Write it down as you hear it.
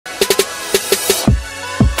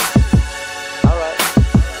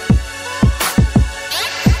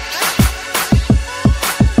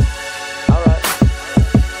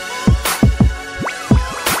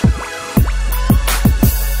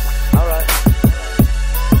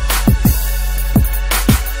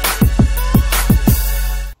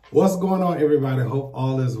going on, everybody? Hope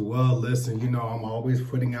all is well. Listen, you know, I'm always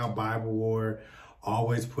putting out Bible Word,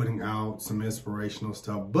 always putting out some inspirational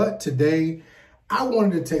stuff. But today, I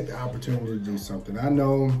wanted to take the opportunity to do something. I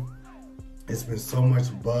know it's been so much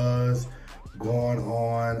buzz going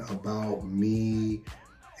on about me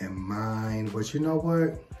and mine, but you know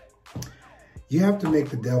what? You have to make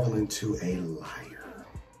the devil into a liar.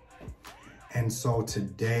 And so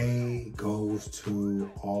today goes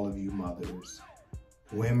to all of you mothers,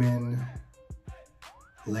 women,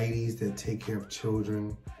 ladies that take care of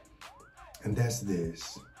children, and that's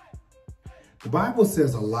this. The Bible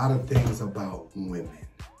says a lot of things about women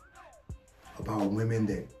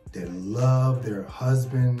that love their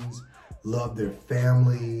husbands, love their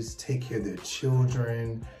families, take care of their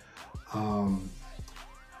children,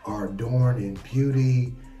 are adorned in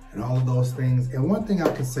beauty and all of those things. And one thing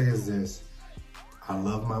I can say is this: I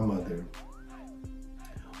love my mother.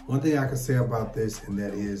 One thing I can say about this, and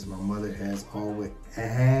that is my mother has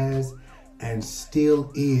and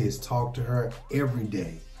still is talk to her every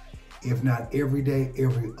day. If not every day,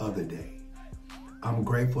 every other day. I'm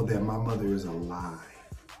grateful that my mother is alive.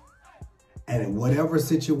 And whatever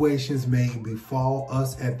situations may befall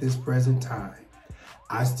us at this present time,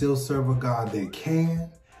 I still serve a God that can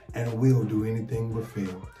and will do anything but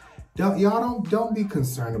fail. Don't be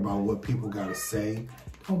concerned about what people gotta say.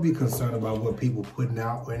 Don't be concerned about what people putting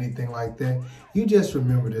out or anything like that. You just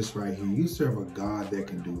remember this right here. You serve a God that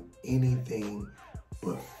can do anything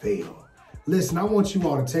but fail. Listen, I want you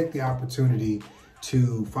all to take the opportunity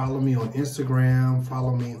to follow me on Instagram,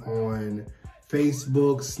 follow me on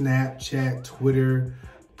Facebook, Snapchat, Twitter.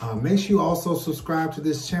 Make sure you also subscribe to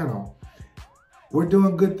this channel. We're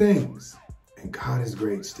doing good things, and God is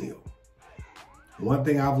great still. One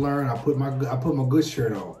thing I've learned, I put my good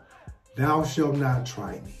shirt on. Thou shalt not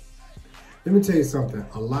try me. Let me tell you something.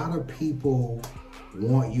 A lot of people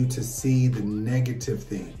want you to see the negative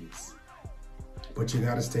things, but you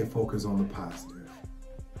got to stay focused on the positive.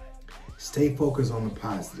 Stay focused on the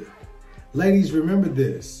positive. Ladies, remember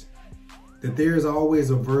this, that there is always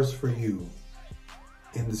a verse for you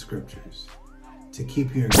in the scriptures to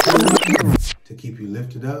keep you encouraged, to keep you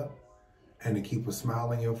lifted up, and to keep a smile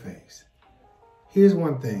on your face. Here's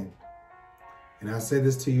one thing, and I say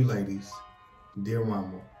this to you ladies, dear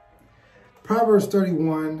mama. Proverbs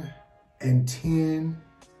 31:10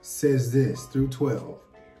 says this through 12.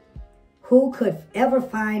 Who could ever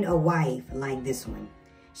find a wife like this one?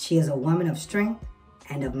 She is a woman of strength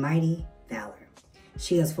and of mighty valor.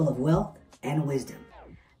 She is full of wealth and wisdom.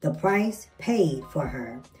 The price paid for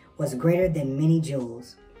her was greater than many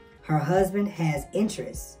jewels. Her husband has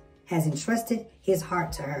entrusted his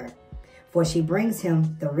heart to her, for she brings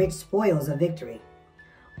him the rich spoils of victory.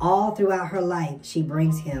 All throughout her life, she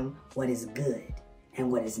brings him what is good and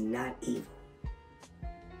what is not evil.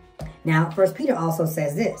 Now, 1 Peter also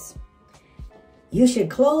says this: you should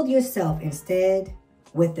clothe yourself instead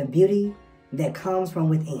with the beauty that comes from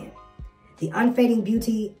within, the unfading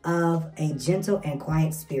beauty of a gentle and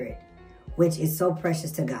quiet spirit, which is so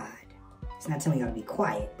precious to God. It's not telling you to be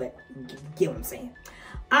quiet, but get what I'm saying.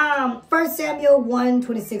 1 Samuel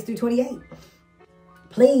 1:26-28.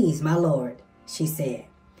 Please, my Lord, she said,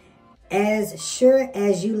 as sure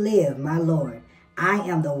as you live, my Lord, I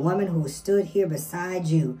am the woman who stood here beside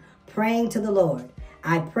you, praying to the Lord.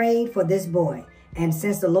 I prayed for this boy, and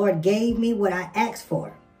since the Lord gave me what I asked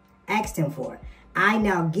him for, I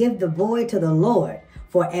now give the boy to the Lord.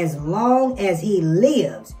 For as long as he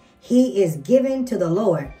lives, he is given to the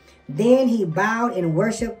Lord. Then he bowed in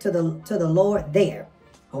worship to the Lord there.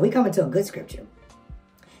 Oh, we coming to a good scripture.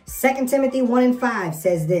 2 Timothy 1:5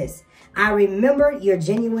 says this: I remember your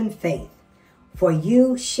genuine faith, for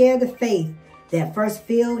you share the faith that first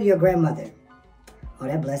filled your grandmother. Oh,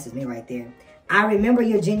 that blesses me right there. I remember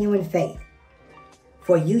your genuine faith,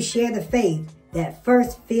 for you share the faith that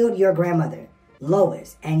first filled your grandmother,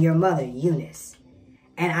 Lois, and your mother, Eunice.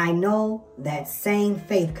 And I know that same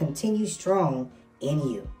faith continues strong in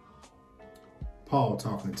you. Paul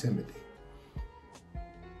talking to Timothy.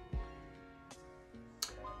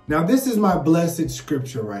 Now, this is my blessed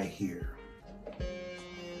scripture right here.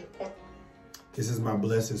 This is my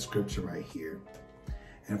blessed scripture right here.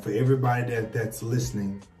 And for everybody that's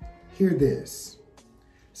listening, hear this.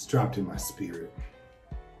 It's dropped in my spirit.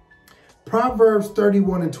 Proverbs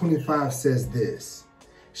 31:25 says this: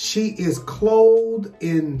 she is clothed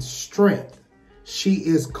in strength. She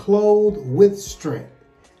is clothed with strength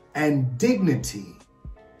and dignity.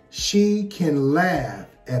 She can laugh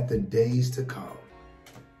at the days to come.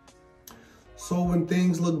 So when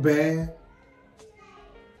things look bad,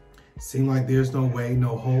 seem like there's no way,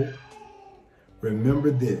 no hope,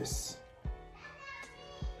 remember this: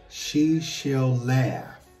 she shall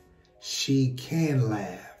laugh. She can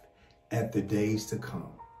laugh at the days to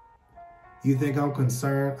come. You think I'm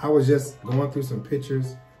concerned? I was just going through some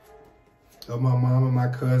pictures of my mom and my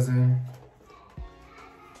cousin,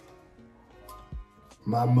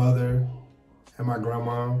 my mother and my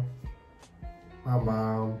grandma, my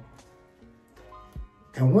mom.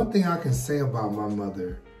 And one thing I can say about my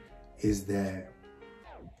mother is that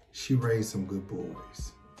she raised some good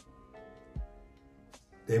boys.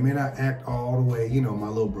 They may not act all the way, you know, my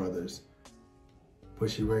little brothers, but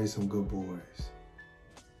she raised some good boys.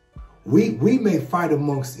 We may fight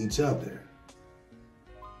amongst each other,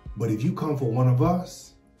 but if you come for one of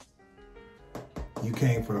us, you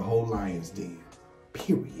came for the whole lion's den,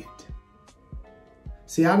 period.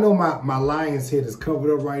 See, I know my lion's head is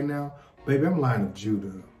covered up right now. Baby, I'm Lion of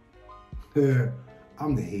Judah.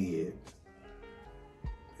 I'm the head.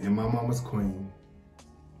 And my mama's queen.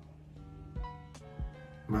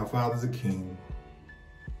 My father's a king.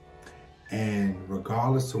 And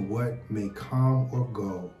regardless of what may come or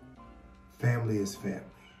go, family is family.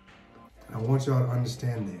 And I want y'all to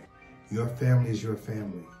understand that. Your family is your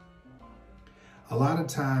family. A lot of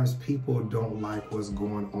times people don't like what's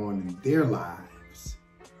going on in their lives,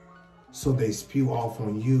 so they spew off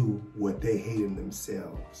on you what they hate in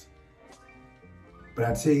themselves. But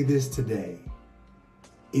I tell you this today,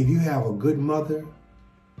 if you have a good mother,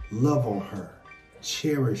 love on her,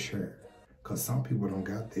 cherish her, because some people don't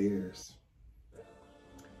got theirs.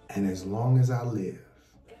 And as long as I live,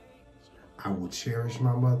 I will cherish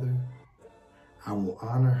my mother, I will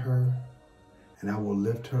honor her, and I will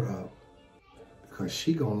lift her up, because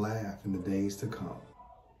she gonna laugh in the days to come.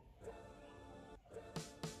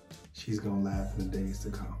 She's gonna laugh in the days to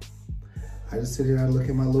come. I just sit here and look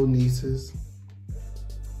at my little nieces.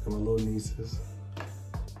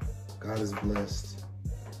 God is blessed.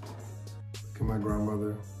 Look at my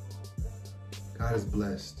grandmother. God is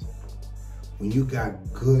blessed. When you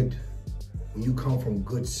come from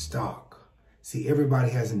good stock, see, everybody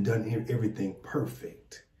hasn't done everything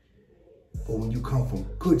perfect. But when you come from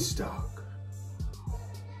good stock,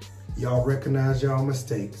 y'all recognize y'all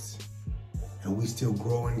mistakes, and we still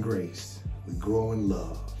grow in grace. We grow in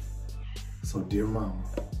love. So dear mama,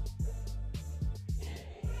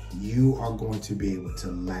 you are going to be able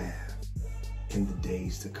to laugh in the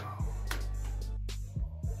days to come.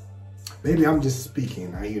 Maybe I'm just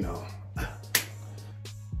speaking, you know,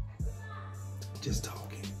 just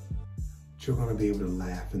talking. But you're going to be able to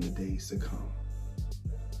laugh in the days to come.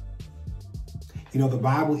 You know, the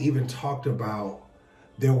Bible even talked about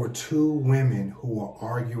there were two women who were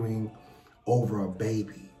arguing over a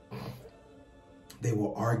baby. They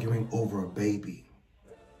were arguing over a baby.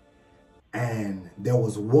 And there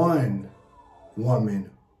was one woman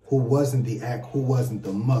who wasn't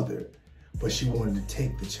the mother, but she wanted to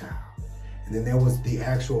take the child. And then there was the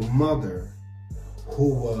actual mother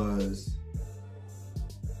who was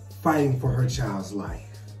fighting for her child's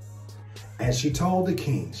life. And she told the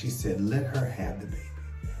king, she said, let her have the baby.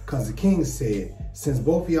 Because the king said, since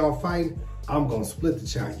both of y'all fighting, I'm going to split the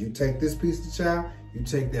child. You take this piece of the child, you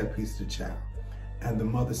take that piece of the child. And the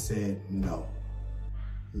mother said, no,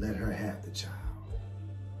 let her have the child.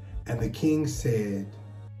 And the king said,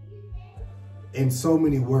 in so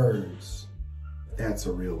many words, that's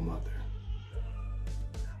a real mother.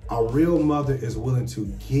 A real mother is willing to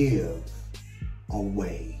give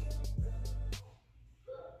away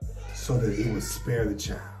so that it would spare the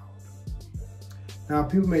child. Now,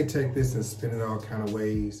 people may take this and spin it all kind of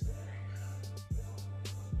ways,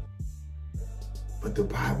 but the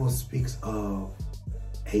Bible speaks of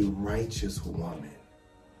a righteous woman.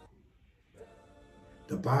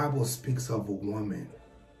 The Bible speaks of a woman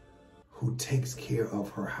who takes care of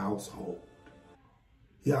her household.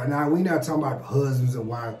 Yeah, now we're not talking about husbands and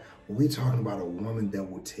wives. We're talking about a woman that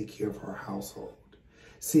will take care of her household.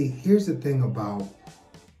 See, here's the thing about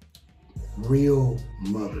real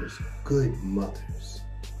mothers, good mothers.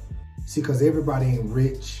 See, because everybody ain't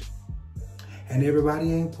rich and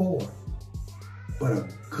everybody ain't poor. But a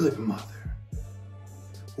good mother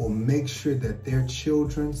will make sure that their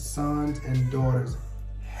children, sons and daughters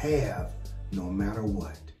have no matter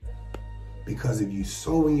what. Because if you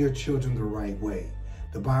sow in your children the right way,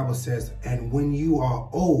 the Bible says, and when you are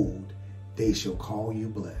old, they shall call you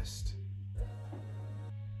blessed.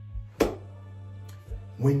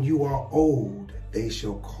 When you are old, they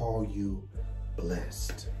shall call you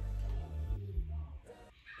blessed.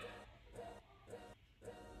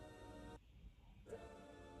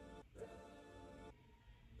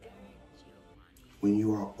 When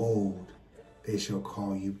you are old, they shall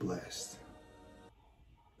call you blessed.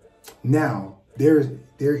 Now,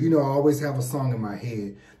 you know, I always have a song in my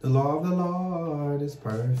head. The law of the Lord is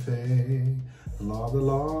perfect. The law of the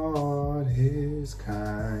Lord is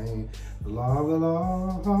kind. The law of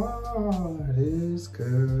the Lord is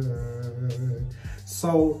good.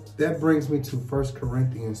 So that brings me to 1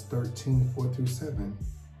 Corinthians 13, 4 through 7.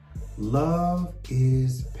 Love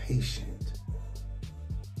is patient.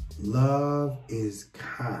 Love is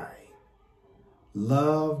kind.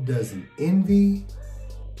 Love doesn't envy.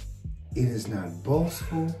 It is not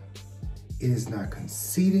boastful. It is not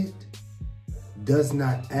conceited. Does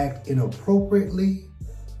not act inappropriately.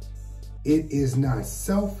 It is not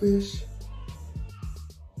selfish.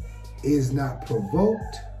 Is not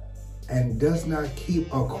provoked. And does not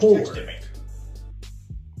keep a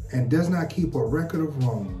record of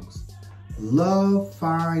wrongs. Love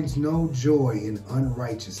finds no joy in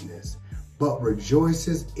unrighteousness, but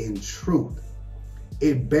rejoices in truth.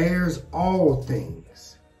 It bears all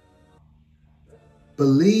things,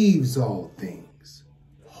 believes all things,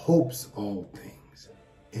 hopes all things,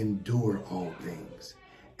 endure all things.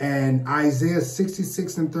 And Isaiah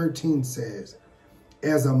 66:13 says,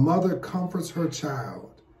 as a mother comforts her child,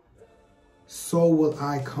 so will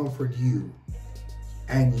I comfort you,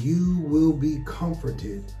 and you will be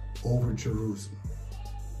comforted over Jerusalem.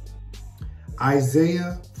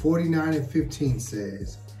 Isaiah 49:15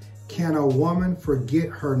 says, can a woman forget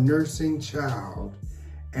her nursing child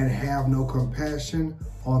and have no compassion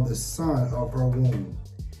on the son of her womb?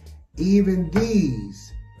 Even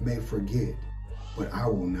these may forget, but I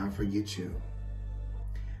will not forget you.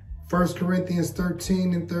 1 Corinthians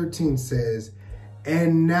 13:13 says,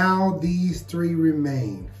 and now these three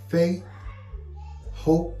remain, faith,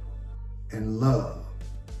 hope, and love.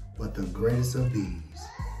 But the greatest of these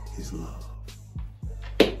is love.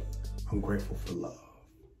 I'm grateful for love.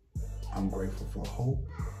 I'm grateful for hope.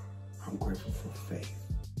 I'm grateful for faith.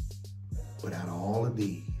 But out of all of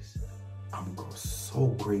these, I'm so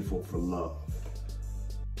grateful for love.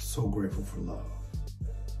 So grateful for love.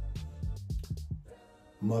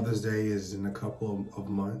 Mother's Day is in a couple of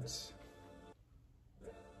months.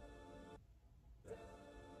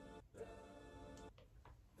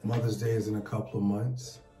 Mother's Day is in a couple of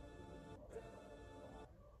months.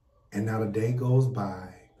 And not a day goes by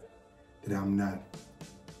that I'm not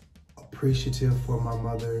appreciative for my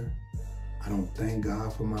mother. I don't thank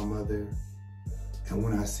God for my mother. And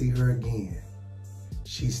when I see her again,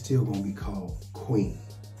 she's still gonna be called Queen.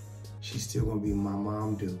 She's still gonna be my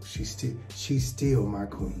mom do. She's still my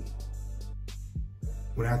queen.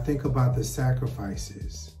 When I think about the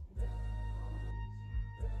sacrifices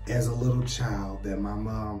as a little child that my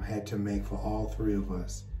mom had to make for all three of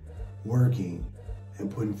us, working and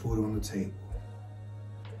putting food on the table.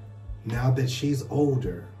 Now that she's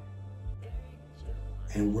older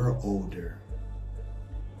and we're older,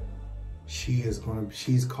 she's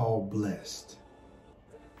called blessed.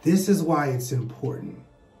 This is why it's important,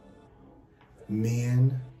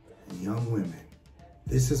 men and young women.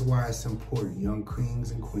 This is why it's important, young kings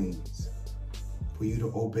and queens, for you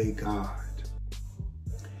to obey God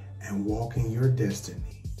and walk in your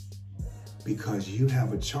destiny, because you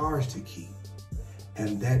have a charge to keep.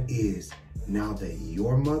 And that is, now that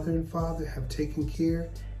your mother and father have taken care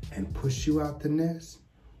and pushed you out the nest,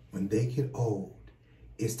 when they get old,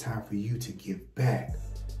 it's time for you to give back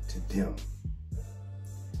to them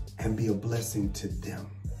and be a blessing to them.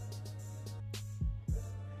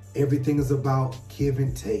 Everything is about give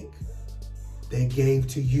and take. They gave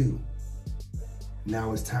to you.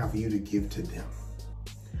 Now it's time for you to give to them.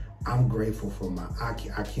 I'm grateful for mine.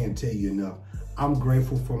 I can't tell you enough. I'm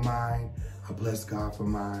grateful for mine. I bless God for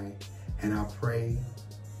mine. And I pray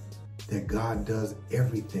that God does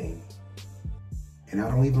everything. And I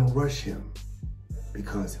don't even rush him,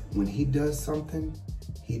 because when he does something,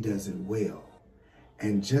 he does it well.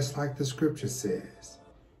 And just like the scripture says,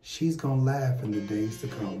 she's gonna laugh in the days to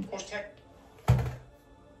come.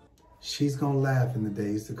 She's gonna laugh in the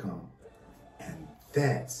days to come. And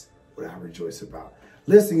that's what I rejoice about.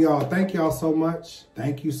 Listen, y'all, thank y'all so much.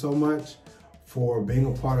 Thank you so much for being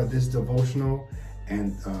a part of this devotional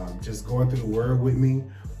and just going through the word with me.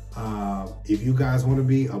 If you guys want to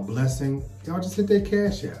be a blessing, y'all just hit that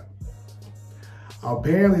Cash App.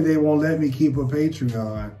 Apparently they won't let me keep a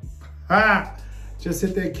Patreon. Just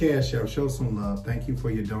hit that Cash App, show some love. Thank you for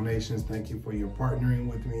your donations. Thank you for your partnering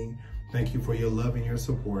with me. Thank you for your love and your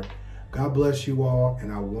support. God bless you all,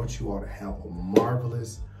 and I want you all to have a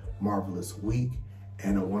marvelous, marvelous week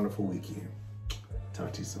and a wonderful weekend.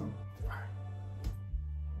 Talk to you soon. Bye.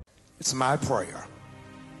 It's my prayer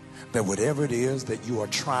that whatever it is that you are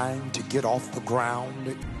trying to get off the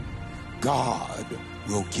ground, God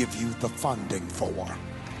will give you the funding for.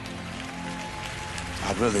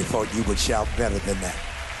 I really thought you would shout better than that.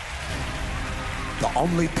 The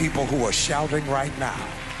only people who are shouting right now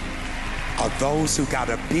are those who got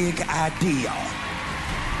a big idea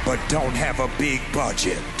but don't have a big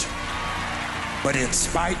budget. But in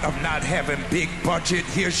spite of not having big budget,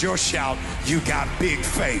 here's your shout: you got big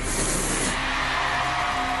faith.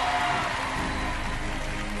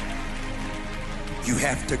 You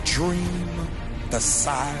have to dream the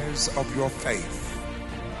size of your faith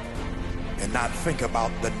and not think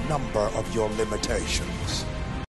about the number of your limitations.